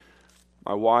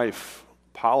My wife,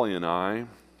 Polly, and I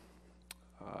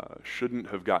shouldn't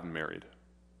have gotten married.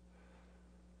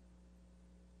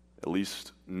 At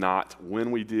least not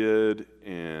when we did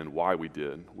and why we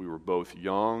did. We were both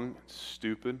young,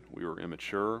 stupid, we were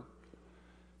immature.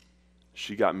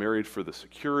 She got married for the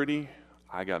security,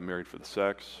 I got married for the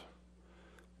sex.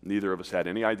 Neither of us had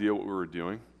any idea what we were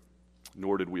doing,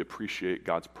 nor did we appreciate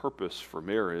God's purpose for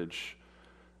marriage.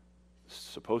 It's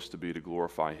supposed to be to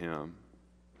glorify Him.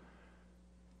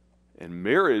 And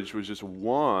marriage was just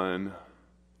one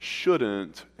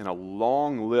shouldn't in a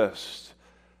long list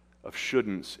of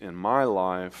shouldn'ts in my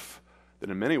life that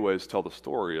in many ways tell the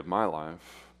story of my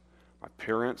life. My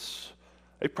parents,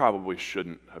 they probably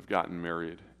shouldn't have gotten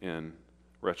married in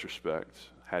retrospect,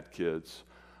 had kids.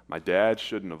 My dad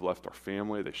shouldn't have left our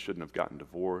family. They shouldn't have gotten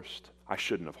divorced. I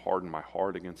shouldn't have hardened my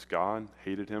heart against God,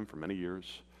 hated Him for many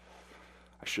years.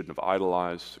 I shouldn't have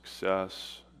idolized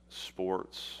success,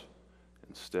 sports.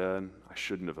 Instead, I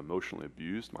shouldn't have emotionally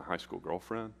abused my high school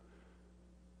girlfriend.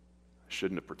 I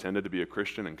shouldn't have pretended to be a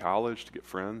Christian in college to get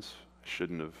friends. I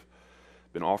shouldn't have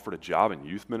been offered a job in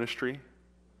youth ministry.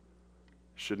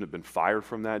 I shouldn't have been fired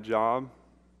from that job.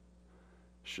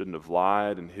 I shouldn't have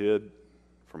lied and hid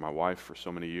from my wife for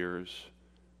so many years.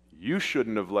 You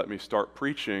shouldn't have let me start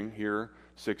preaching here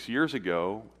 6 years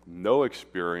ago. No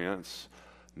experience,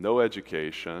 no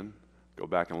education. Go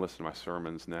back and listen to my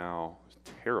sermons now. It's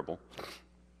terrible.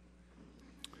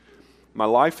 My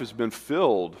life has been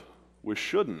filled with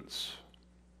shouldn'ts.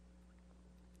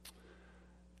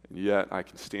 And yet I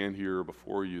can stand here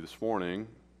before you this morning,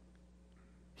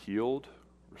 healed,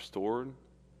 restored,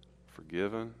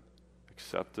 forgiven,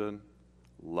 accepted,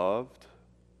 loved,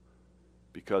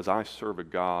 because I serve a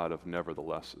God of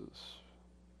neverthelesses.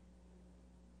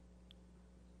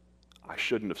 I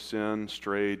shouldn't have sinned,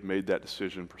 strayed, made that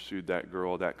decision, pursued that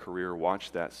girl, that career,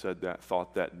 watched that, said that,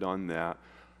 thought that, done that.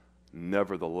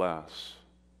 Nevertheless,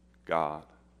 God.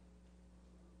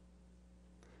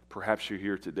 Perhaps you're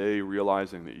here today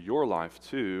realizing that your life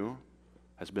too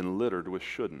has been littered with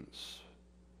shouldn'ts.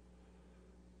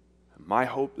 My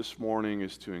hope this morning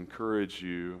is to encourage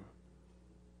you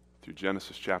through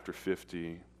Genesis chapter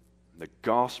 50, the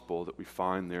gospel that we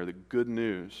find there, the good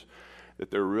news that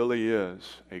there really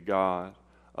is a God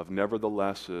of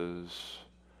neverthelesses.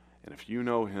 And if you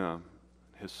know Him,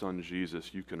 His Son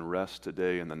Jesus, you can rest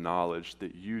today in the knowledge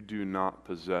that you do not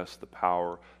possess the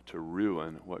power to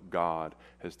ruin what God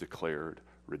has declared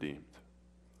redeemed.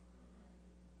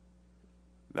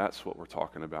 That's what we're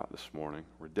talking about this morning,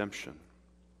 redemption.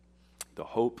 The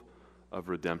hope of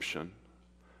redemption.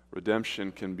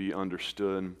 Redemption can be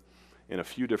understood in a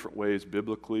few different ways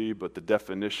biblically, but the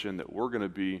definition that we're going to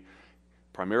be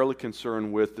primarily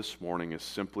concerned with this morning is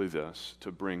simply this: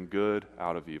 to bring good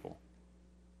out of evil.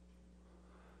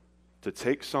 To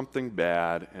take something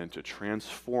bad and to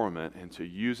transform it and to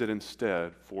use it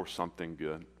instead for something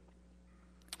good.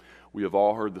 We have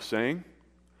all heard the saying,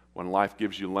 when life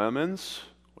gives you lemons,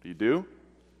 what do?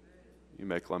 You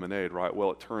make lemonade, right?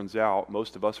 Well, it turns out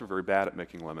most of us are very bad at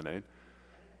making lemonade.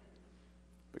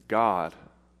 But God,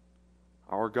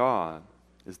 our God,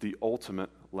 is the ultimate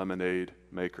lemonade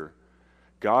maker.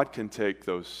 God can take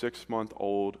those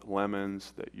 6-month-old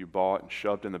lemons that you bought and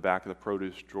shoved in the back of the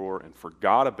produce drawer and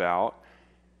forgot about.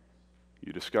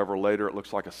 You discover later it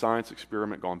looks like a science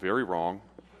experiment gone very wrong,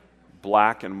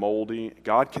 black and moldy.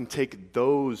 God can take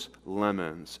those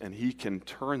lemons and He can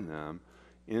turn them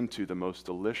into the most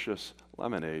delicious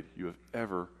lemonade you have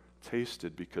ever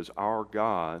tasted, because our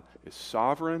God is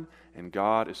sovereign and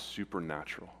God is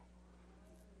supernatural.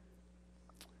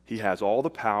 He has all the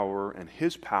power, and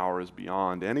His power is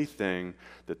beyond anything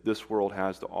that this world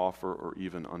has to offer or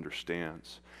even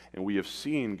understands. And we have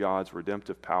seen God's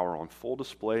redemptive power on full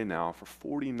display now for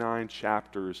 49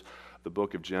 chapters of the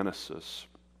book of Genesis.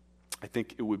 I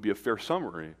think it would be a fair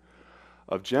summary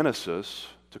of Genesis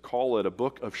to call it a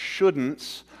book of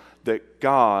shouldn'ts that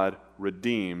God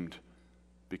redeemed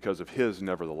because of His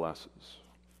neverthelesses.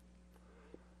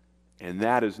 And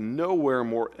that is nowhere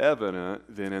more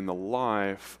evident than in the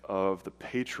life of the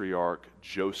patriarch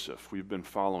Joseph. We've been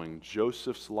following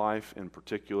Joseph's life in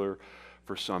particular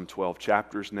for some 12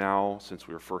 chapters now, since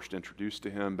we were first introduced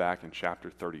to him back in chapter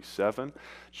 37.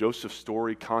 Joseph's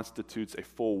story constitutes a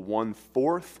full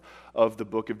 1/4 of the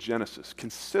book of Genesis.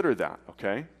 Consider that,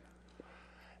 okay?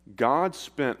 God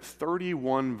spent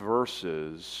 31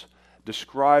 verses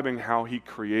describing how He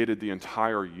created the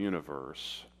entire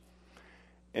universe.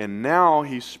 And now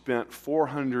He spent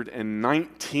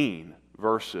 419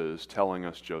 verses telling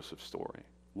us Joseph's story.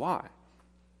 Why?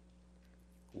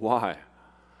 Why?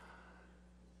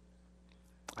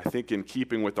 I think in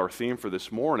keeping with our theme for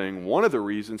this morning, one of the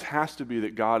reasons has to be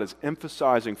that God is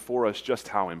emphasizing for us just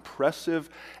how impressive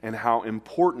and how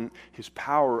important his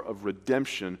power of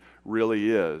redemption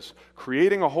really is.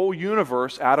 Creating a whole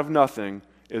universe out of nothing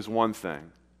is one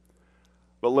thing.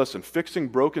 But listen, fixing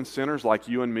broken sinners like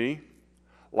you and me,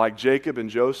 like Jacob and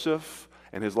Joseph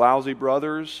and his lousy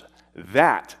brothers,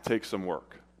 that takes some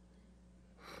work.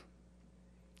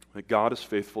 But God is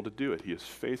faithful to do it. He is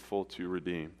faithful to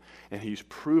redeem. And he's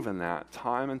proven that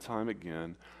time and time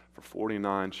again for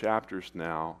 49 chapters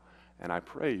now. And I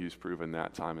pray he's proven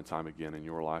that time and time again in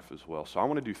your life as well. So I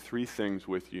want to do three things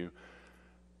with you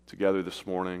together this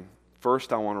morning.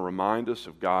 First, I want to remind us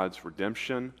of God's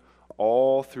redemption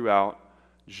all throughout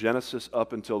Genesis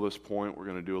up until this point. We're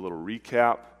going to do a little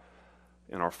recap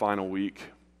in our final week.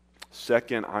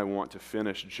 Second, I want to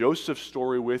finish Joseph's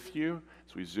story with you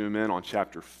as we zoom in on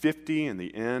chapter 50 and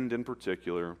the end in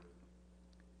particular.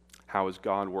 How has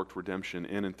God worked redemption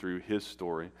in and through his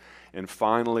story? And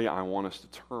finally, I want us to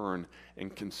turn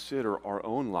and consider our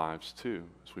own lives too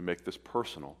as we make this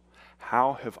personal.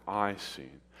 How have I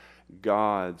seen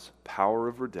God's power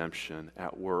of redemption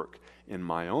at work in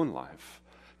my own life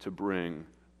to bring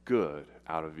good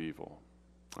out of evil?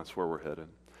 That's where we're headed.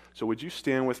 So would you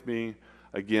stand with me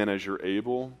again as you're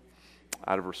able,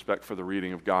 out of respect for the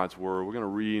reading of God's word. We're going to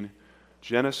read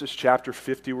Genesis chapter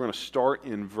 50. We're going to start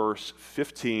in verse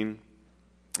 15,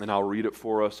 and I'll read it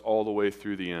for us all the way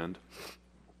through the end.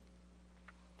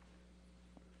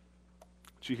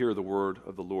 Did you hear the word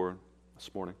of the Lord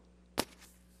this morning?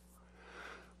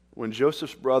 When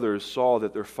Joseph's brothers saw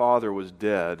that their father was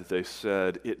dead, they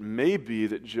said, "It may be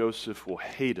that Joseph will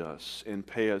hate us and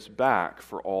pay us back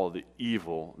for all the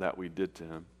evil that we did to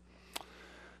him."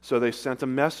 So they sent a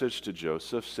message to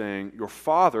Joseph saying, "Your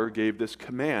father gave this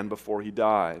command before he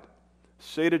died.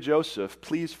 Say to Joseph,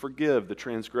 please forgive the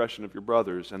transgression of your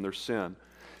brothers and their sin,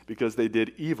 because they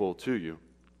did evil to you.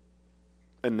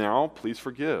 And now please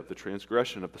forgive the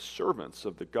transgression of the servants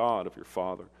of the God of your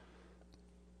father."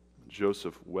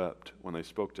 Joseph wept when they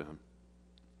spoke to him.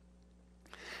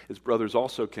 His brothers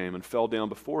also came and fell down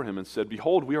before him and said,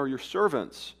 "Behold, we are your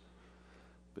servants."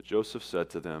 But Joseph said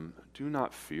to them, "Do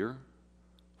not fear,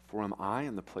 for am I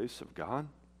in the place of God?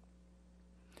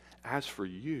 As for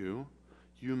you,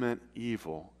 you meant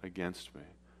evil against me,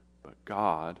 but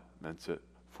God meant it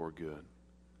for good,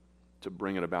 to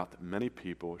bring it about that many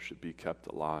people should be kept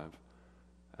alive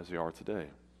as they are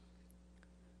today.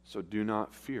 So do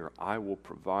not fear, I will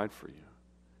provide for you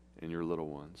and your little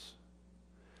ones."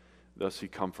 Thus he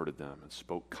comforted them and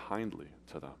spoke kindly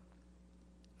to them.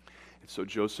 And so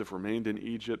Joseph remained in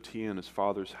Egypt, he and his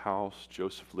father's house.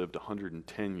 Joseph lived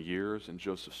 110 years, and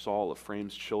Joseph saw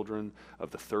Ephraim's children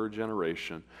of the third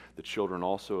generation. The children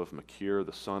also of Machir,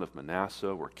 the son of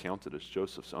Manasseh, were counted as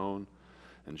Joseph's own.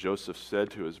 And Joseph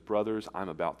said to his brothers, "I'm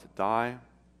about to die,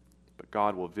 but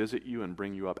God will visit you and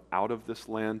bring you up out of this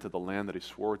land to the land that he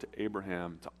swore to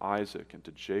Abraham, to Isaac, and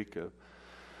to Jacob."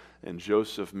 And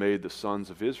Joseph made the sons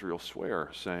of Israel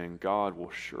swear, saying, "God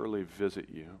will surely visit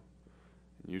you,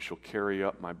 and you shall carry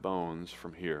up my bones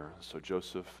from here." So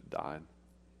Joseph died,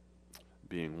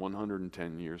 being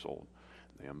 110 years old.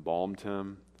 They embalmed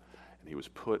him, and he was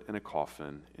put in a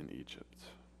coffin in Egypt.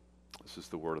 This is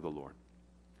the word of the Lord.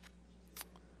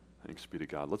 Thanks be to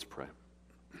God. Let's pray.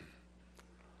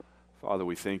 Father,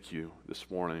 we thank you this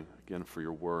morning again for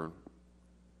your word.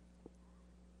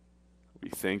 We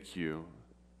thank you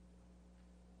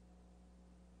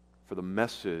for the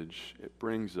message it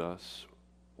brings us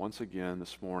once again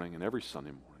this morning and every Sunday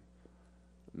morning.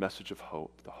 The message of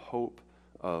hope, the hope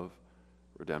of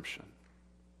redemption.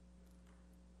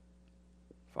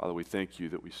 Father, we thank you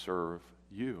that we serve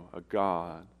you, a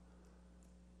God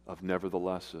of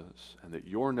neverthelesses, and that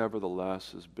your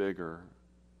nevertheless is bigger,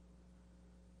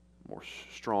 more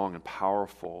strong and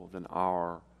powerful than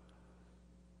our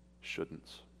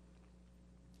shouldn'ts.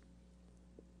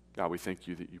 God, we thank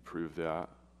you that you prove that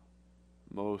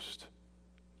most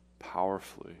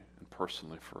powerfully and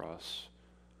personally for us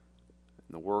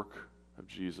in the work of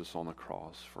Jesus on the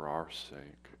cross for our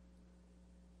sake.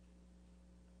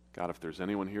 God, if there's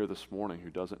anyone here this morning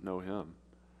who doesn't know him,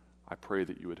 I pray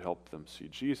that you would help them see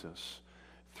Jesus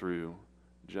through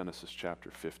Genesis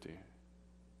chapter 50.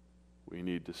 We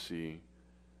need to see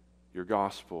your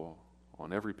gospel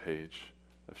on every page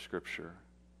of Scripture.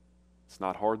 It's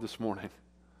not hard this morning.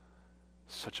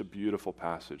 Such a beautiful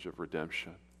passage of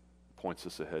redemption points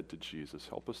us ahead to Jesus.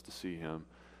 Help us to see him.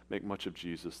 Make much of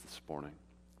Jesus this morning.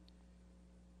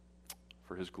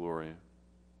 For his glory,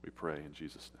 we pray in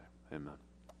Jesus' name. Amen.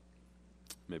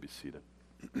 You may be seated.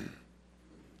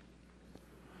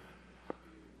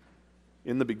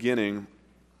 In the beginning,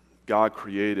 God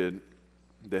created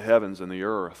the heavens and the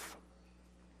earth.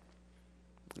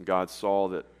 And God saw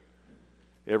that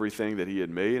everything that he had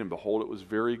made, and behold, it was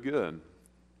very good,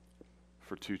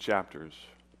 for 2 chapters.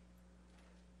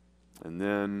 And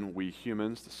then we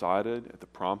humans decided, at the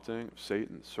prompting of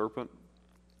Satan the serpent,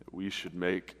 that we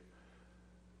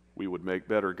would make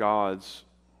better gods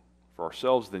for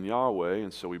ourselves than Yahweh,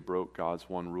 and so we broke God's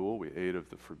one rule. We ate of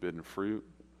the forbidden fruit.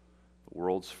 The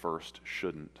world's first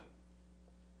shouldn't.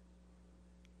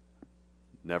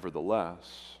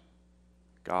 Nevertheless,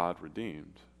 God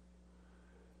redeemed.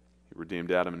 He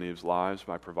redeemed Adam and Eve's lives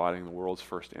by providing the world's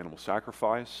first animal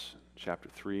sacrifice, chapter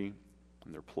 3,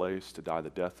 in their place to die the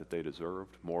death that they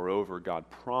deserved. Moreover, God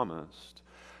promised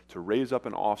to raise up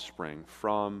an offspring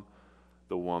from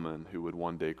the woman who would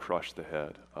one day crush the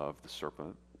head of the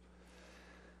serpent.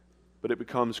 But it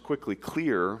becomes quickly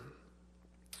clear,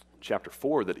 chapter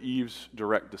 4, that Eve's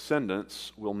direct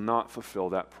descendants will not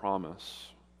fulfill that promise.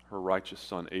 Her righteous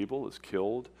son Abel is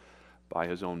killed by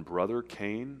his own brother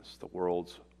Cain. It's the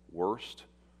world's worst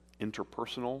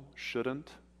interpersonal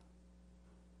shouldn't.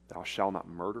 Thou shalt not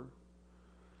murder.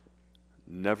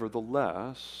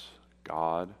 Nevertheless,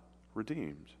 God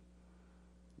redeemed.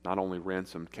 Not only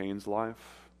ransomed Cain's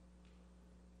life,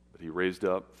 but he raised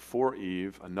up for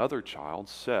Eve another child,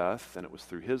 Seth, and it was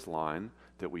through his line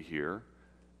that we hear,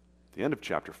 at the end of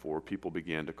chapter 4, people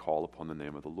began to call upon the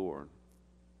name of the Lord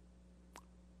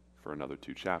for another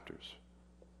 2 chapters.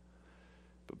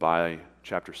 But by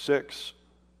chapter 6,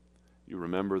 you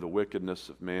remember the wickedness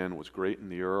of man was great in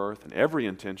the earth, and every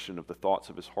intention of the thoughts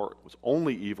of his heart was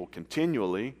only evil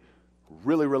continually,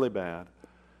 really, really bad.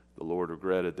 The Lord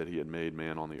regretted that he had made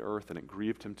man on the earth, and it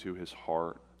grieved him to his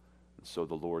heart. And so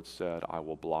the Lord said, I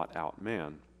will blot out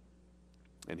man.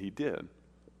 And he did.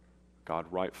 God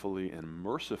rightfully and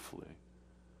mercifully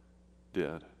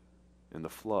did in the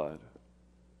flood.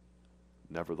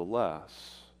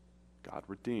 Nevertheless, God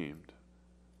redeemed.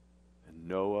 And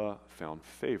Noah found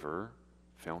favor,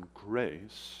 found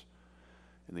grace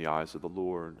in the eyes of the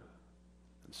Lord.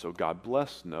 And so God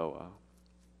blessed Noah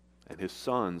and his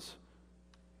sons.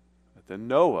 But then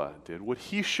Noah did what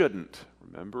he shouldn't.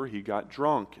 Remember, he got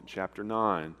drunk in chapter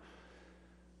 9.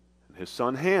 And his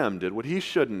son Ham did what he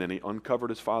shouldn't, and he uncovered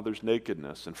his father's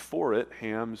nakedness. And for it,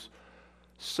 Ham's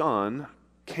son,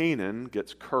 Canaan,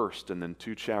 gets cursed. And then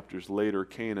 2 chapters later,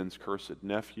 Canaan's cursed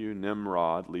nephew,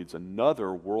 Nimrod, leads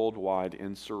another worldwide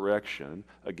insurrection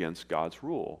against God's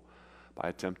rule by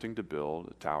attempting to build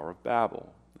a Tower of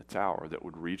Babel, a tower that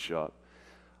would reach up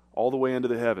all the way into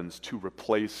the heavens to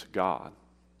replace God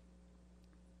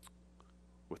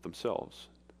with themselves.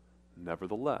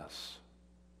 Nevertheless,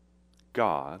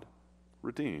 God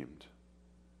redeemed.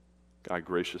 God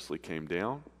graciously came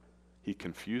down. He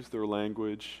confused their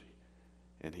language,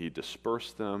 and he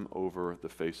dispersed them over the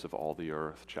face of all the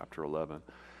earth, chapter 11.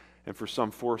 And for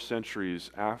some 4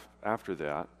 centuries after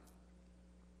that,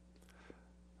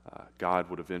 God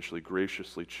would eventually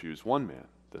graciously choose one man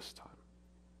this time.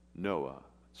 Noah.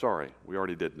 Sorry, we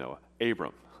already did Noah.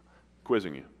 Abram.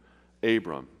 Quizzing you.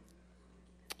 Abram.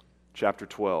 Chapter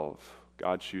 12.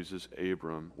 God chooses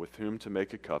Abram, with whom to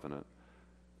make a covenant,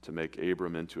 to make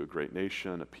Abram into a great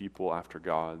nation, a people after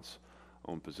God's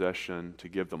own possession, to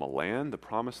give them a land, the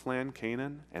promised land,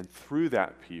 Canaan, and through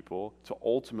that people to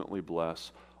ultimately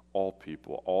bless all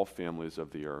people, all families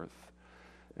of the earth.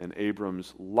 And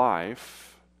Abram's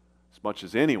life, as much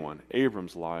as anyone,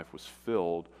 Abram's life was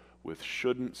filled with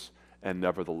shouldn'ts and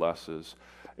neverthelesses.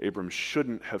 Abram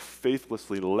shouldn't have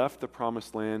faithlessly left the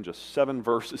promised land just 7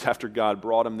 verses after God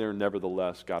brought him there.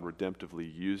 Nevertheless, God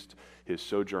redemptively used his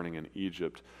sojourning in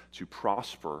Egypt to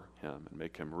prosper him and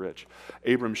make him rich.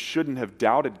 Abram shouldn't have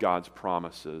doubted God's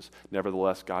promises.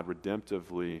 Nevertheless, God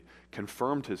redemptively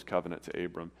confirmed his covenant to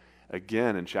Abram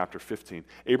again in chapter 15.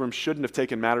 Abram shouldn't have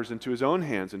taken matters into his own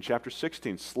hands in chapter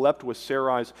 16, slept with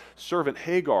Sarai's servant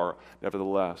Hagar.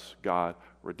 Nevertheless, God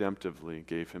redemptively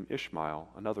gave him Ishmael,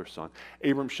 another son.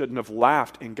 Abram shouldn't have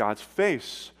laughed in God's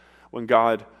face when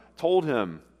God told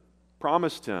him,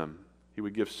 promised him, he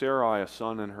would give Sarai a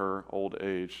son in her old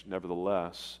age.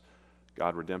 Nevertheless,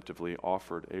 God redemptively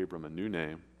offered Abram a new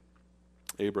name,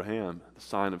 Abraham, the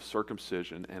sign of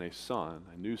circumcision, and a son,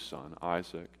 a new son,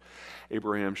 Isaac.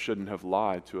 Abraham shouldn't have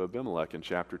lied to Abimelech in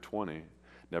chapter 20.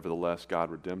 Nevertheless, God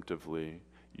redemptively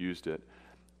used it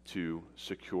to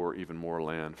secure even more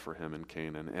land for him in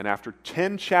Canaan. And after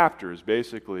 10 chapters,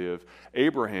 basically, of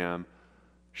Abraham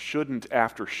shouldn't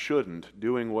after shouldn't,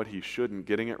 doing what he shouldn't,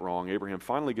 getting it wrong, Abraham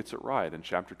finally gets it right in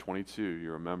chapter 22.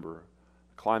 You remember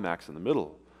the climax in the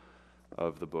middle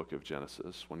of the book of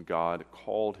Genesis when God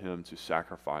called him to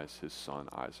sacrifice his son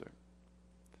Isaac.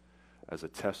 as a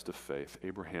test of faith.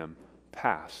 Abraham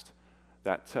passed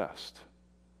that test,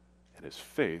 and his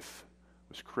faith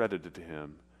was credited to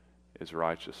him as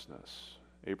righteousness.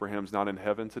 Abraham's not in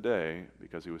heaven today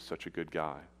because he was such a good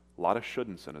guy. A lot of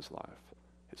shouldn'ts in his life.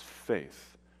 His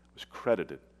faith was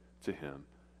credited to him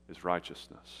as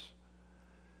righteousness.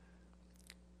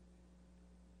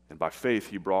 And by faith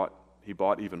he bought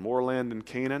even more land in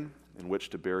Canaan in which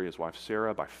to bury his wife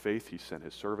Sarah. By faith he sent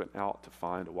his servant out to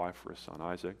find a wife for his son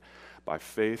Isaac. By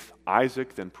faith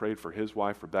Isaac then prayed for his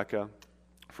wife Rebekah,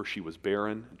 for she was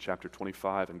barren, in chapter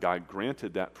 25, and God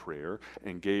granted that prayer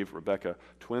and gave Rebekah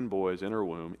twin boys in her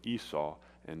womb, Esau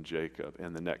and Jacob.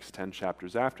 And the next 10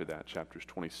 chapters after that, chapters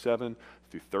 27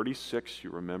 through 36,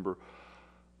 you remember,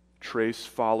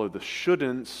 follow the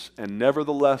shouldn'ts and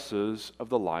neverthelesses of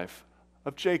the life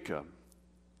of Jacob.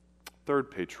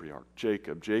 Third patriarch,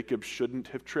 Jacob. Jacob shouldn't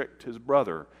have tricked his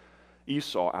brother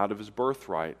Esau out of his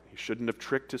birthright. He shouldn't have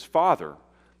tricked his father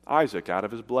Isaac out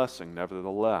of his blessing.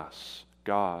 Nevertheless,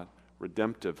 God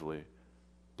redemptively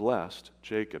blessed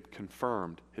Jacob,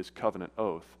 confirmed his covenant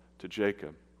oath to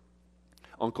Jacob.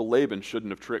 Uncle Laban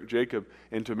shouldn't have tricked Jacob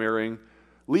into marrying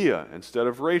Leah instead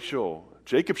of Rachel.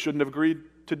 Jacob shouldn't have agreed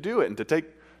to do it and to take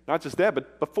not just that,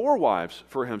 but 4 wives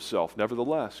for himself.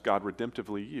 Nevertheless, God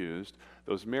redemptively used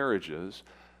those marriages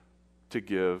to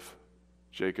give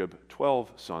Jacob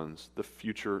 12 sons, the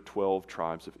future 12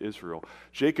 tribes of Israel.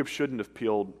 Jacob shouldn't have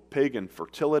peeled pagan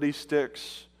fertility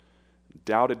sticks,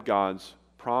 doubted God's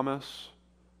promise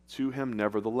to him.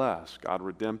 Nevertheless, God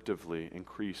redemptively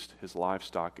increased his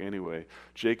livestock anyway.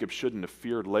 Jacob shouldn't have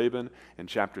feared Laban in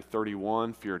chapter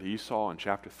 31, feared Esau in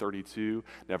chapter 32.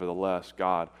 Nevertheless,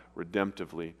 God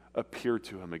redemptively appeared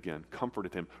to him again,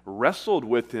 comforted him, wrestled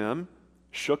with him,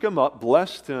 shook him up,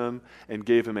 blessed him, and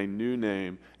gave him a new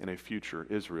name in a future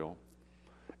Israel.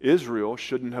 Israel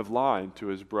shouldn't have lied to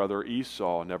his brother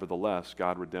Esau. Nevertheless,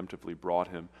 God redemptively brought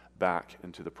him back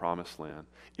into the promised land.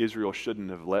 Israel shouldn't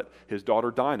have let his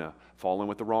daughter Dinah fall in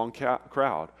with the wrong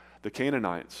crowd, the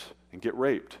Canaanites, and get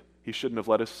raped. He shouldn't have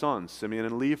let his sons, Simeon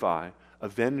and Levi,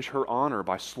 avenge her honor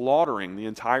by slaughtering the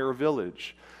entire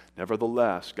village.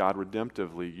 Nevertheless, God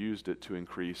redemptively used it to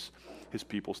increase his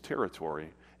people's territory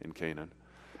in Canaan.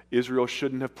 Israel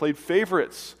shouldn't have played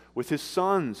favorites with his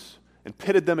sons and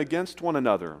pitted them against one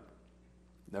another.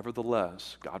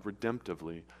 Nevertheless, God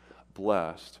redemptively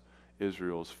blessed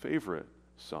Israel's favorite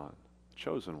son,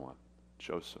 chosen one,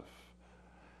 Joseph.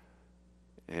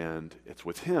 And it's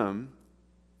with him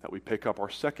that we pick up our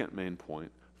second main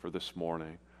point for this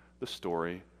morning, the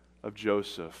story of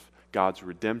Joseph, God's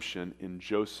redemption in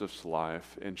Joseph's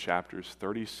life in chapters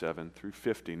 37 through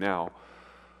 50. Now,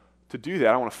 to do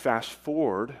that, I want to fast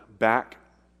forward back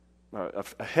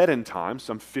ahead in time,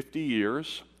 some 50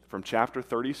 years from chapter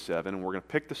 37, and we're going to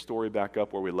pick the story back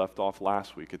up where we left off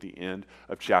last week at the end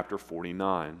of chapter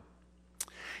 49.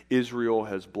 Israel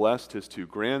has blessed his 2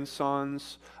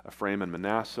 grandsons, Ephraim and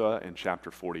Manasseh, in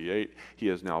chapter 48. He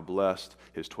has now blessed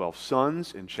his 12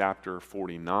 sons in chapter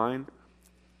 49.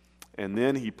 And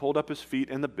then he pulled up his feet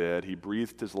in the bed, he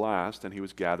breathed his last, and he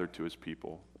was gathered to his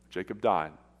people. Jacob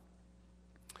died.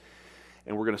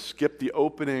 And we're going to skip the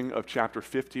opening of chapter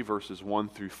 50, verses 1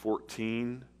 through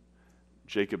 14.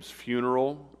 Jacob's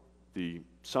funeral. The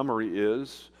summary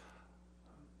is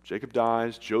Jacob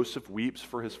dies. Joseph weeps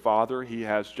for his father. He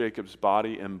has Jacob's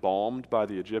body embalmed by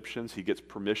the Egyptians. He gets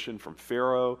permission from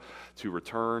Pharaoh to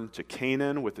return to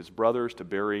Canaan with his brothers to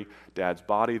bury Dad's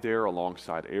body there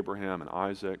alongside Abraham and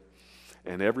Isaac.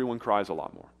 And everyone cries a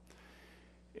lot more.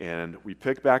 And we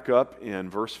pick back up in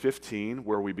verse 15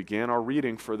 where we began our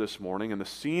reading for this morning, and the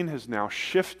scene has now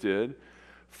shifted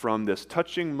from this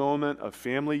touching moment of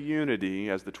family unity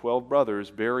as the 12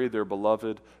 brothers bury their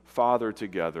beloved father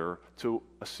together to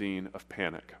a scene of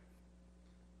panic.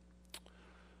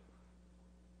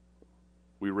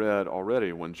 We read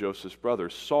already when Joseph's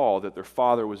brothers saw that their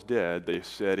father was dead, they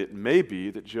said, "It may be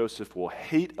that Joseph will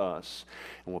hate us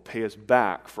and will pay us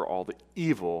back for all the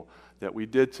evil that we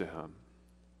did to him."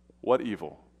 What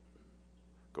evil?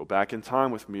 Go back in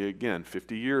time with me again,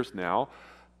 50 years now.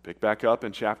 Pick back up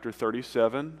in chapter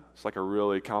 37. It's like a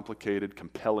really complicated,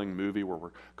 compelling movie where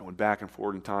we're going back and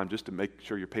forward in time just to make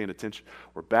sure you're paying attention.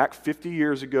 We're back 50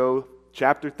 years ago,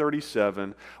 chapter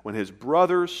 37, when his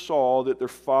brothers saw that their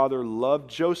father loved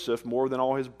Joseph more than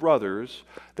all his brothers.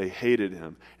 They hated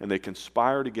him, and they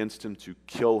conspired against him to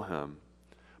kill him.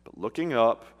 But looking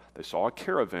up, they saw a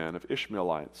caravan of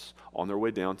Ishmaelites on their way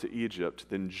down to Egypt.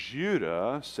 Then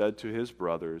Judah said to his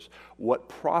brothers, "What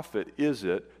profit is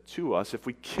it to us if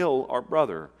we kill our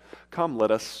brother? Come, let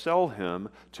us sell him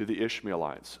to the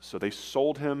Ishmaelites." So they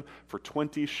sold him for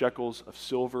 20 shekels of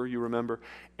silver, you remember,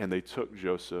 and they took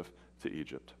Joseph to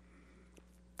Egypt.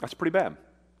 That's pretty bad.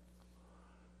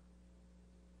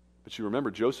 But you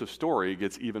remember Joseph's story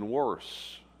gets even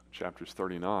worse. Chapters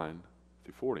 39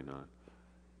 through 49.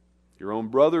 Your own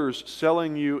brothers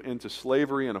selling you into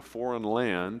slavery in a foreign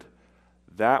land,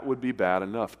 that would be bad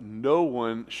enough. No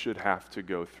one should have to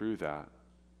go through that.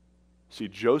 See,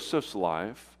 Joseph's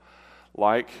life,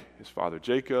 like his father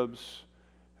Jacob's,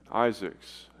 and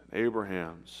Isaac's, and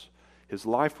Abraham's, his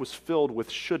life was filled with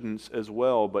shouldn'ts as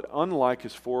well, but unlike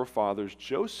his forefathers,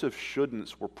 Joseph's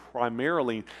shouldn'ts were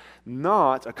primarily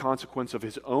not a consequence of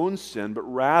his own sin, but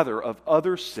rather of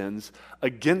other sins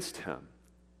against him.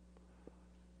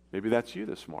 Maybe that's you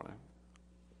this morning.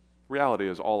 Reality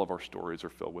is all of our stories are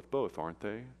filled with both, aren't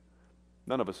they?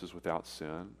 None of us is without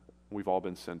sin. We've all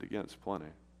been sinned against, plenty.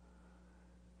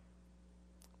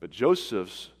 But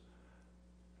Joseph's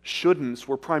shouldn'ts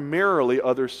were primarily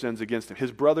other sins against him.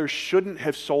 His brothers shouldn't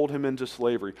have sold him into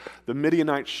slavery. The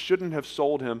Midianites shouldn't have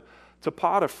sold him to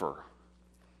Potiphar.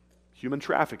 Human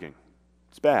trafficking.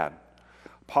 It's bad.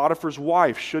 Potiphar's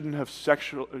wife shouldn't have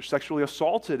sexually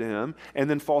assaulted him and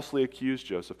then falsely accused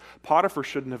Joseph. Potiphar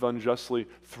shouldn't have unjustly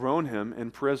thrown him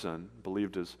in prison,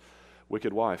 believed his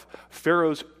wicked wife.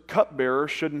 Pharaoh's cupbearer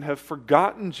shouldn't have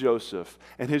forgotten Joseph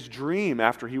and his dream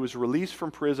after he was released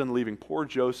from prison, leaving poor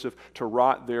Joseph to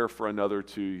rot there for another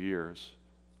 2 years.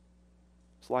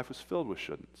 His life was filled with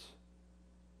shouldn'ts.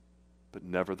 But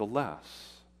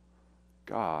nevertheless,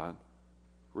 God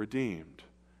redeemed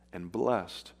and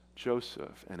blessed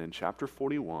Joseph. And in chapter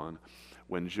 41,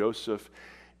 when Joseph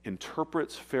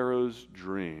interprets Pharaoh's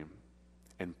dream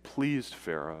and pleased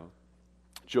Pharaoh,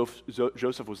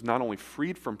 Joseph was not only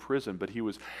freed from prison, but he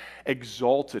was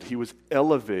exalted. He was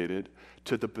elevated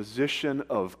to the position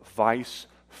of vice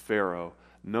Pharaoh,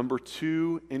 number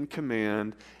 2 in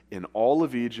command in all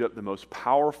of Egypt, the most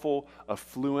powerful,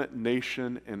 affluent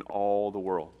nation in all the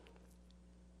world.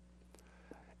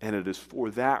 And it is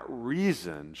for that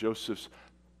reason, Joseph's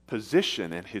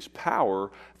position and his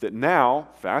power, that now,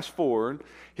 fast forward,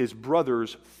 his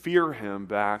brothers fear him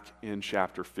back in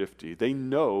chapter 50. They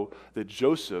know that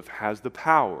Joseph has the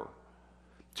power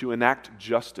to enact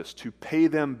justice, to pay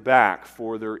them back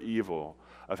for their evil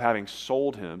of having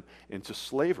sold him into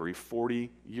slavery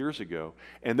 40 years ago.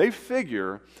 And they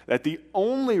figure that the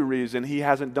only reason he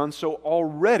hasn't done so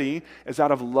already is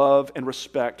out of love and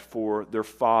respect for their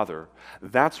father.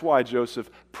 That's why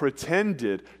Joseph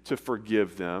pretended to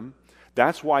forgive them.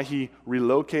 That's why he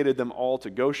relocated them all to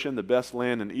Goshen, the best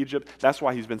land in Egypt. That's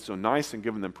why he's been so nice and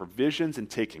given them provisions and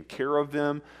taken care of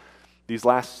them these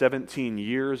last 17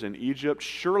 years in Egypt.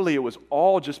 Surely it was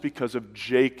all just because of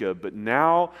Jacob. But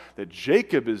now that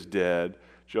Jacob is dead,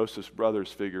 Joseph's brothers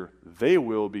figure they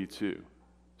will be too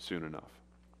soon enough.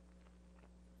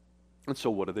 And so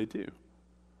what do?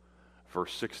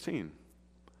 Verse 16.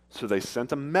 So they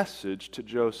sent a message to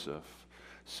Joseph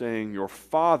saying, your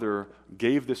father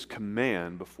gave this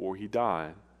command before he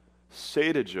died.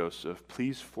 Say to Joseph,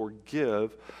 please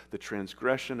forgive the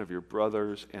transgression of your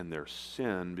brothers and their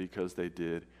sin because they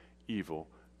did evil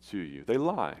to you. They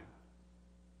lie.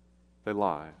 They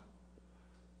lie.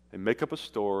 They make up a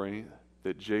story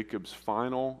that Jacob's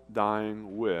final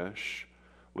dying wish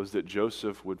was that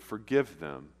Joseph would forgive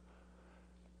them.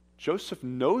 Joseph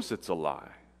knows it's a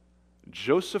lie.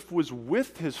 Joseph was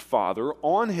with his father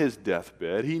on his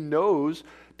deathbed. He knows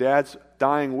Dad's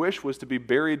dying wish was to be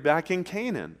buried back in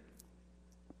Canaan.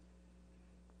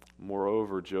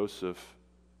 Moreover, Joseph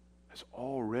has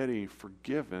already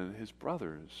forgiven his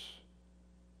brothers.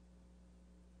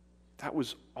 That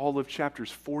was all of chapters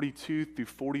 42 through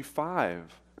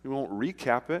 45. We won't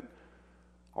recap it.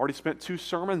 Already spent 2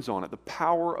 sermons on it. The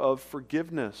power of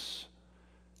forgiveness.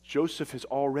 Joseph has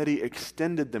already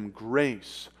extended them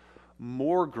grace,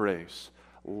 more grace,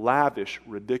 lavish,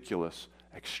 ridiculous,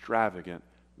 extravagant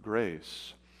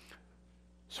grace.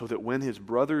 So that when his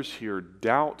brothers here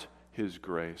doubt his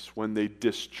grace, when they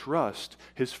distrust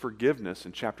his forgiveness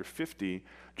in chapter 50,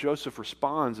 Joseph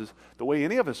responds as the way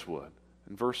any of us would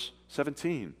in verse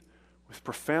 17, with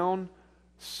profound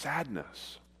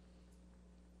sadness.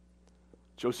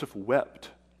 Joseph wept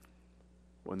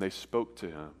when they spoke to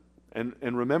him.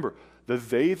 And remember, the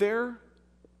they there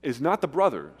is not the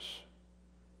brothers.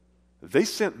 They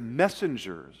sent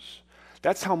messengers.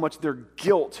 That's how much their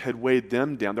guilt had weighed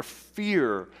them down. Their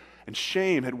fear and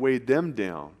shame had weighed them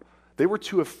down. They were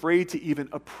too afraid to even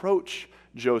approach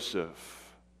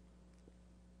Joseph.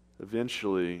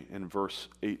 Eventually, in verse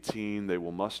 18, they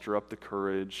will muster up the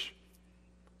courage.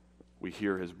 We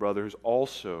hear his brothers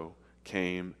also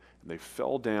came, and they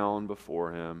fell down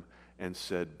before him and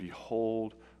said,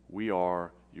 behold, we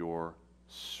are your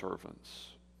servants.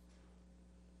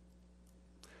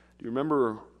 Do you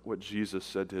remember what Jesus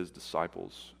said to his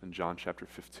disciples in John chapter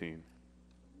 15?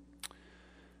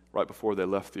 Right before they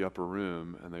left the upper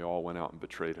room and they all went out and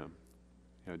betrayed him.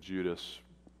 Judas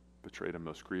betrayed him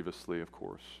most grievously, of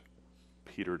course.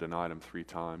 Peter denied him 3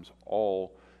 times.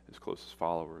 All his closest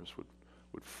followers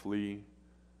would flee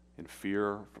in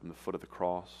fear from the foot of the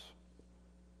cross.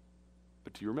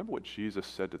 But do you remember what Jesus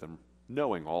said to them,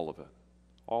 knowing all of it,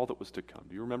 all that was to come?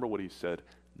 Do you remember what he said?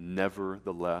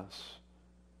 Nevertheless,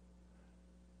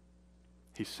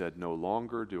 he said, no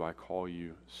longer do I call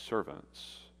you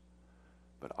servants,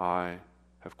 but I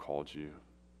have called you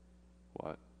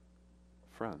what?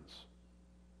 Friends.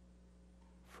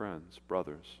 Friends,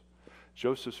 brothers.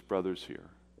 Joseph's brothers here,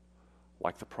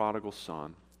 like the prodigal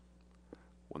son.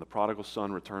 When the prodigal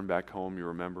son returned back home, you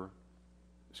remember,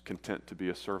 he was content to be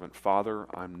a servant. Father,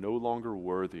 I'm no longer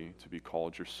worthy to be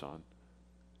called your son.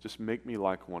 Just make me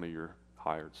like one of your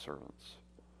hired servants.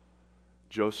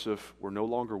 Joseph, we're no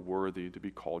longer worthy to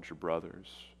be called your brothers.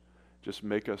 Just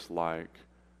make us like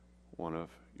one of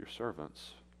your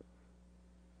servants.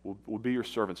 We'll be your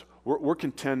servants. We're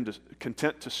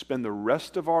content to spend the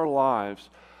rest of our lives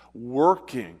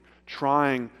working,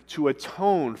 trying to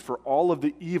atone for all of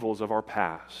the evils of our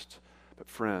past. But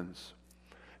friends,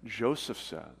 Joseph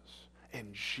says,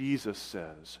 and Jesus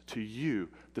says to you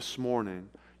this morning,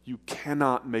 you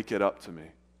cannot make it up to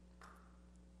me.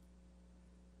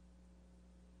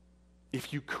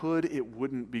 If you could, it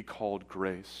wouldn't be called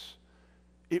grace.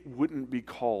 It wouldn't be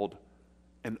called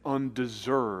an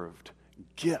undeserved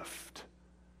gift.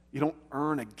 You don't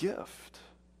earn a gift.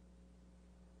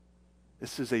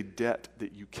 This is a debt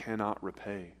that you cannot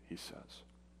repay, he says.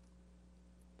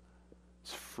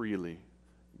 It's freely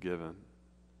given.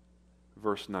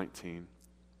 Verse 19.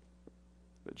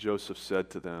 But Joseph said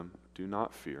to them, do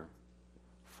not fear,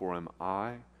 for am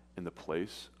I in the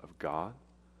place of God?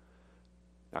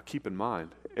 Now keep in mind,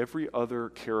 every other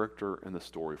character in the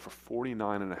story for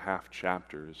 49 and a half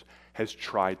chapters has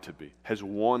tried to be, has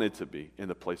wanted to be in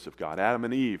the place of God. Adam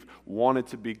and Eve wanted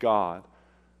to be God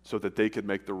so that they could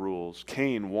make the rules.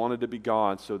 Cain wanted to be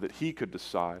God so that he could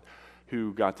decide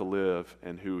who got to live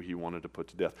and who he wanted to put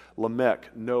to death.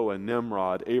 Lamech, Noah,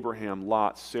 Nimrod, Abraham,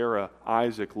 Lot, Sarah,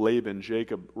 Isaac, Laban,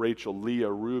 Jacob, Rachel, Leah,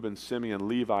 Reuben, Simeon,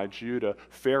 Levi, Judah,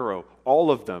 Pharaoh,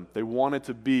 all of them, they wanted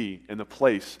to be in the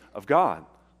place of God.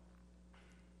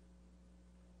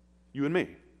 You and me.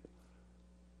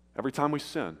 Every time we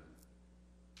sin,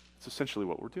 it's essentially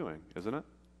what we're doing, isn't it?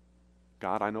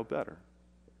 God, I know better.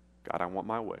 God, I want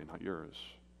my way, not yours.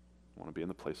 I want to be in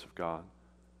the place of God.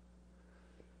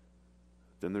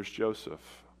 Then there's Joseph,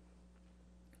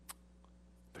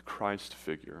 the Christ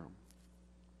figure.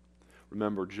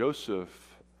 Remember,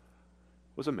 Joseph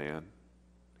was a man.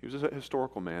 He was a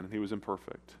historical man, and he was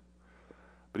imperfect.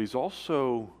 But he's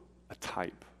also a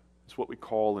type. It's what we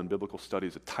call in biblical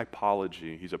studies a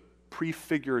typology. He's a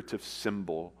prefigurative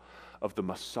symbol of the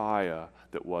Messiah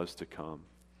that was to come.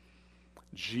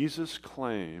 Jesus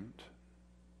claimed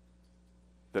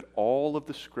that all of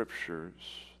the scriptures,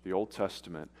 the Old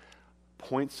Testament,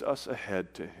 points us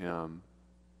ahead to him,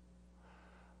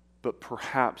 but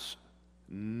perhaps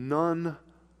none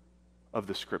of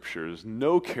the scriptures,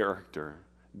 no character,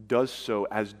 does so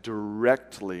as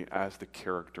directly as the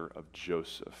character of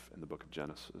Joseph in the book of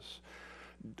Genesis.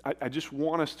 I just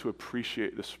want us to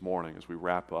appreciate this morning as we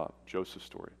wrap up Joseph's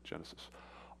story, Genesis,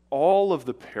 all of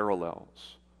the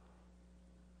parallels,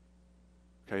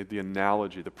 okay, the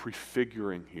analogy, the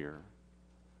prefiguring here.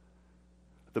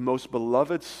 The most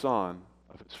beloved son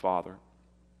of his father,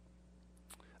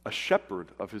 a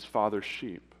shepherd of his father's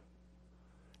sheep,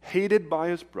 hated by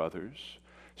his brothers,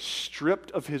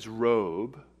 stripped of his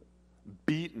robe,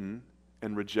 beaten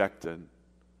and rejected,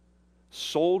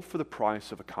 sold for the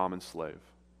price of a common slave,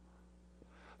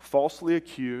 falsely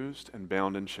accused and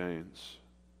bound in chains,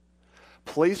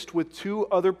 placed with 2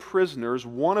 other prisoners,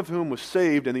 one of whom was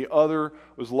saved and the other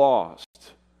was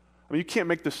lost. I mean, you can't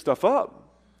make this stuff up.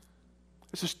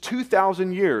 This is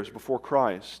 2,000 years before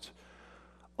Christ.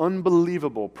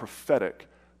 Unbelievable prophetic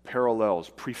parallels,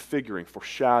 prefiguring,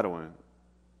 foreshadowing.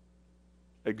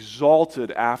 Exalted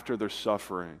after their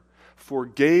suffering,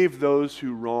 forgave those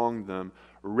who wronged them,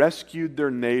 rescued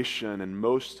their nation, and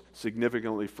most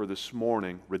significantly for this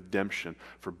morning, redemption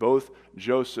for both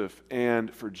Joseph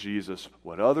and for Jesus.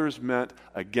 What others meant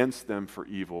against them for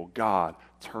evil, God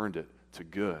turned it to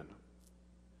good.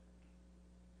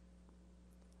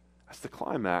 That's the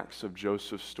climax of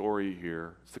Joseph's story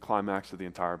here. It's the climax of the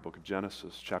entire book of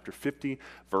Genesis, chapter 50,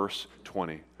 verse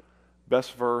 20.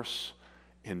 Best verse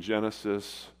in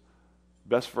Genesis,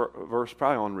 best verse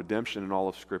probably on redemption in all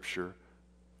of Scripture.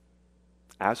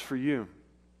 As for you,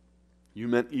 You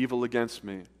meant evil against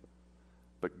me,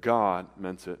 but God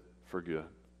meant it for good,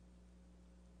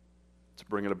 to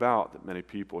bring it about that many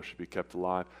people should be kept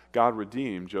alive. God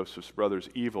redeemed Joseph's brother's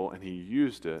evil, and he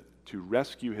used it to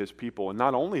rescue his people, and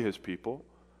not only his people,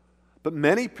 but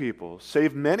many people,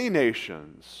 save many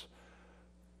nations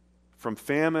from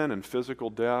famine and physical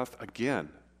death. Again,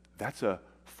 that's a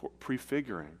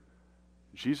prefiguring.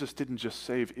 Jesus didn't just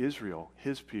save Israel,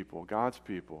 his people, God's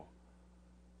people.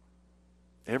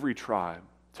 Every tribe,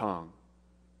 tongue,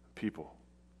 people.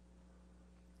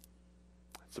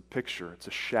 It's a picture, it's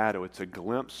a shadow, it's a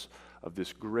glimpse of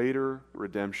this greater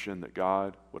redemption that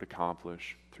God would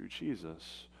accomplish through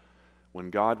Jesus. When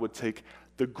God would take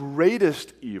the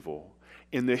greatest evil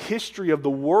in the history of the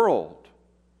world,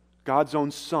 God's own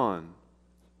Son,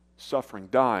 suffering,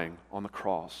 dying on the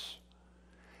cross,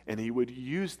 and he would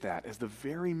use that as the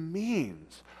very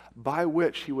means by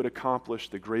which he would accomplish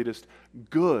the greatest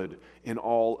good in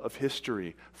all of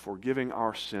history, forgiving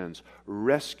our sins,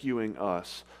 rescuing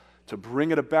us, to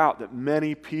bring it about that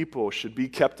many people should be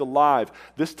kept alive,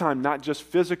 this time not just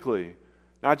physically,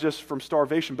 not just from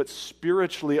starvation, but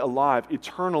spiritually alive,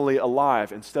 eternally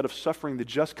alive, instead of suffering the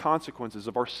just consequences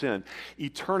of our sin.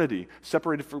 Eternity,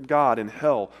 separated from God in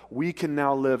hell, we can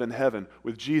now live in heaven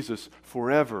with Jesus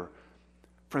forever.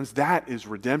 Friends, that is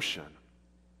redemption.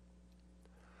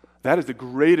 That is the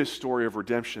greatest story of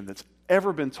redemption that's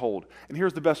ever been told. And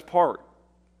here's the best part.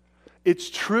 It's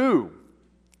true.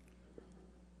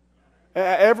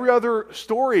 Every other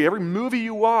story, every movie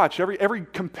you watch, every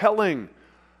compelling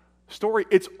story,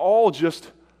 it's all just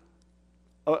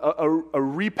a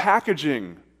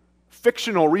repackaging,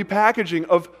 fictional repackaging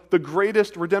of the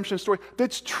greatest redemption story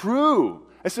that's true.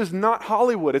 This is not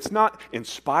Hollywood. It's not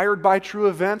inspired by true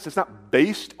events. It's not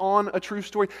based on a true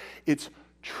story. It's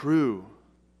true.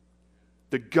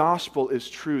 The gospel is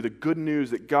true. The good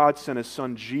news that God sent his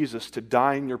Son Jesus to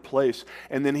die in your place,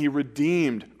 and then he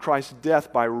redeemed Christ's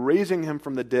death by raising him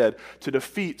from the dead to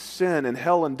defeat sin and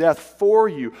hell and death for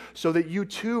you, so that you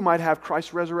too might have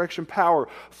Christ's resurrection power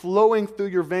flowing through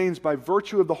your veins by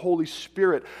virtue of the Holy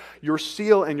Spirit, your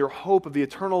seal and your hope of the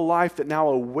eternal life that now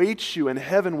awaits you in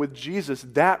heaven with Jesus.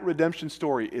 That redemption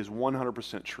story is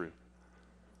 100% true.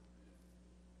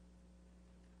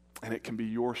 And it can be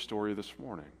your story this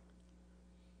morning,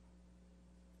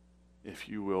 if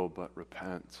you will but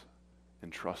repent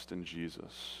and trust in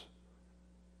Jesus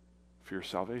for your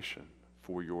salvation,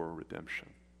 for your redemption.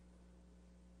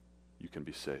 You can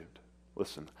be saved.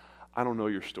 Listen, I don't know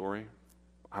your story.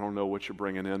 I don't know what you're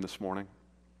bringing in this morning.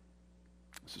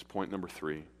 This is point number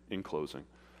 3 in closing.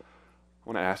 I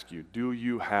want to ask you,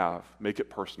 make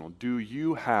it personal, do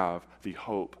you have the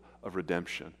hope of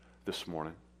redemption this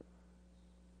morning?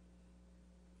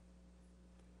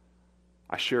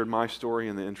 I shared my story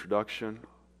in the introduction.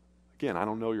 Again, I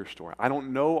don't know your story. I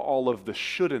don't know all of the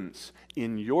shouldn'ts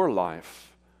in your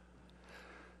life.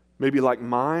 Maybe like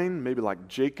mine, maybe like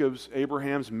Jacob's,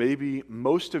 Abraham's, maybe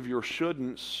most of your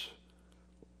shouldn'ts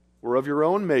were of your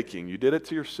own making. You did it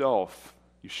to yourself.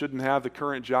 You shouldn't have the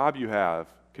current job you have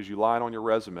because you lied on your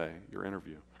resume, your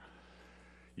interview.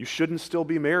 You shouldn't still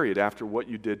be married after what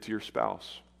you did to your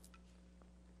spouse.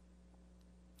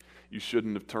 You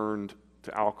shouldn't have turned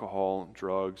to alcohol,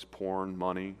 drugs, porn,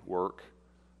 money, work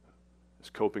as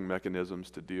coping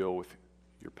mechanisms to deal with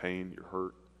your pain, your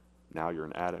hurt. Now you're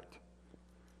an addict.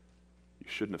 You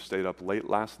shouldn't have stayed up late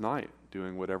last night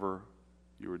doing whatever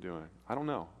you were doing. I don't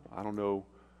know. I don't know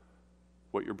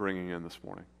what you're bringing in this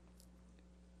morning.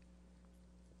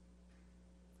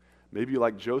 Maybe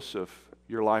like Joseph,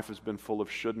 your life has been full of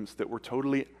shouldn'ts that were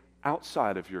totally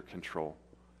outside of your control.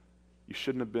 You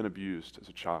shouldn't have been abused as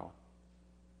a child.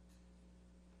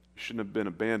 You shouldn't have been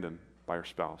abandoned by your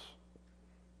spouse.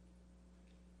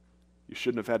 You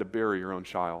shouldn't have had to bury your own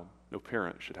child. No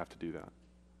parent should have to do that.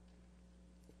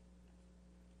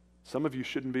 Some of you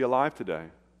shouldn't be alive today.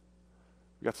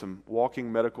 We've got some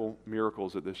walking medical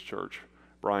miracles at this church.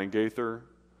 Brian Gaither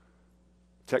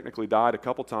technically died a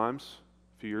couple times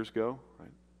a few years ago. Right?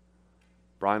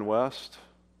 Brian West,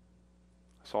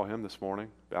 I saw him this morning,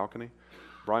 balcony.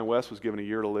 Brian West was given a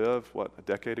year to live, a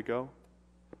decade ago?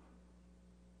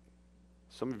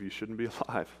 Some of you shouldn't be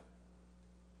alive.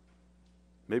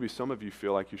 Maybe some of you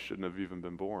feel like you shouldn't have even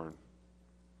been born.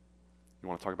 You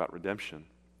want to talk about redemption?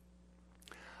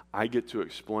 I get to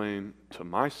explain to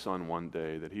my son one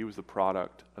day that he was the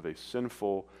product of a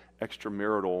sinful,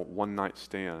 extramarital, one-night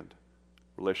stand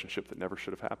relationship that never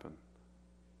should have happened.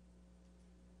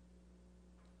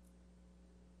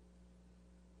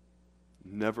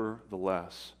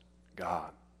 Nevertheless,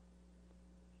 God.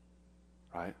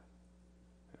 Right?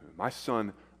 My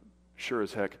son, sure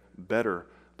as heck, better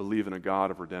believe in a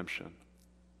God of redemption.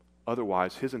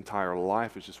 Otherwise, his entire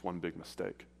life is just one big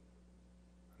mistake,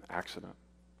 an accident.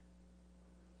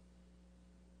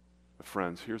 But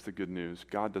friends, here's the good news.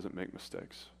 God doesn't make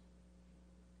mistakes.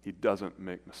 He doesn't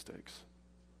make mistakes.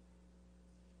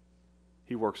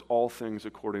 He works all things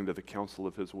according to the counsel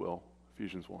of his will.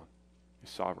 Ephesians 1. He's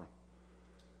sovereign.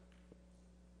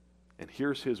 And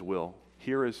here's his will.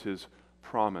 Here is his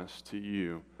promise to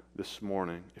you this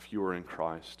morning if you are in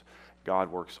Christ.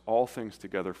 God works all things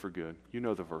together for good. You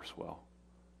know the verse well.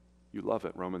 You love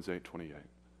it, Romans 8:28.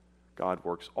 God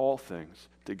works all things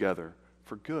together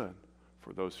for good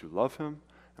for those who love him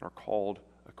and are called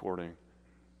according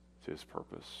to his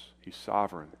purpose. He's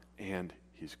sovereign and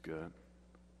he's good.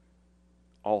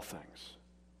 All things.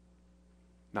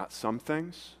 Not some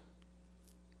things,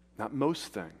 not most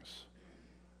things,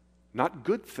 not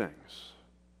good things,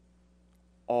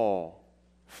 all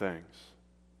things.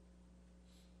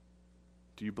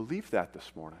 Do you believe that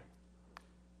this morning?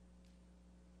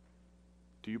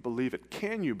 Do you believe it?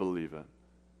 Can you believe it?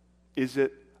 Is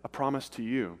it a promise to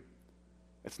you?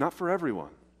 It's not for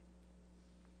everyone.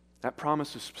 That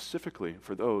promise is specifically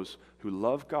for those who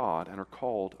love God and are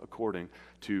called according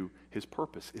to his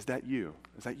purpose. Is that you?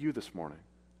 Is that you this morning?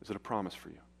 Is it a promise for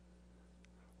you?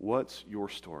 What's your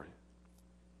story?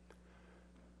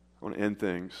 I want to end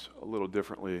things a little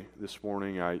differently this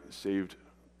morning. I saved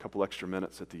a couple extra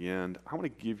minutes at the end. I want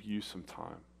to give you some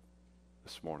time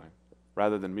this morning.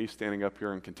 Rather than me standing up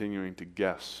here and continuing to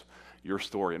guess your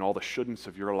story and all the shouldn'ts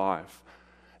of your life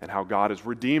and how God has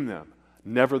redeemed them.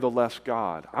 Nevertheless,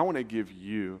 God, I want to give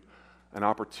you an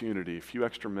opportunity, a few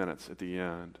extra minutes at the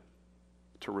end,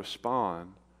 to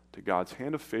respond to God's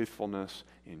hand of faithfulness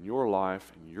in your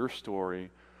life, in your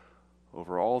story,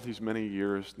 over all these many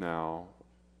years now,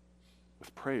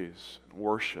 with praise and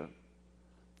worship,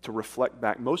 to reflect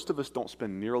back. Most of us don't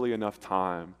spend nearly enough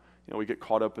time. We get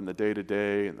caught up in the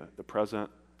day-to-day and the present.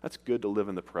 That's good to live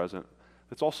in the present.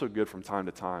 It's also good from time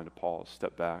to time to pause,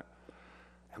 step back,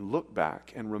 and look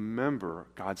back and remember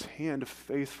God's hand of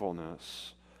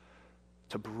faithfulness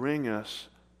to bring us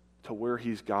to where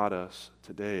he's got us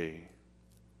today,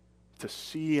 to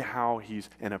see how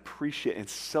and appreciate and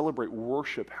celebrate,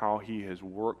 worship how he has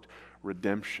worked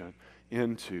redemption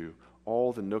into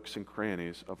all the nooks and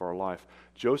crannies of our life.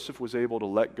 Joseph was able to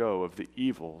let go of the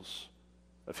evils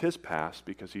of his past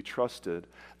because he trusted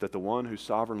that the one who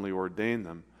sovereignly ordained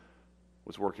them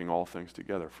was working all things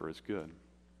together for his good.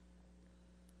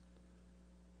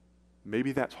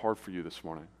 Maybe that's hard for you this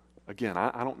morning. Again,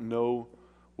 I don't know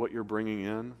what you're bringing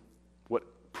in, what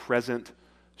present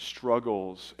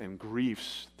struggles and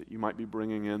griefs that you might be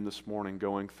bringing in this morning,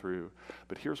 going through.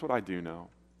 But here's what I do know.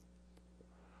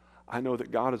 I know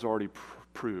that God has already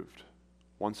proved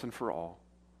once and for all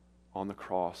on the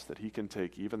cross that he can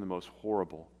take even the most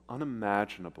horrible,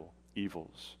 unimaginable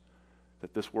evils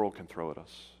that this world can throw at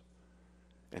us,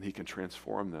 and he can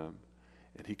transform them,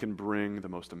 and he can bring the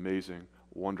most amazing,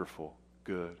 wonderful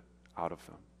good out of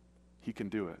them. He can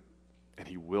do it, and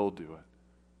he will do it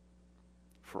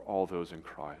for all those in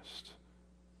Christ.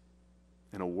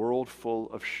 In a world full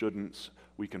of shouldn'ts,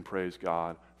 we can praise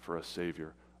God for a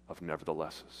Savior of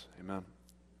neverthelesses. Amen.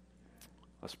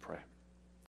 Let's pray.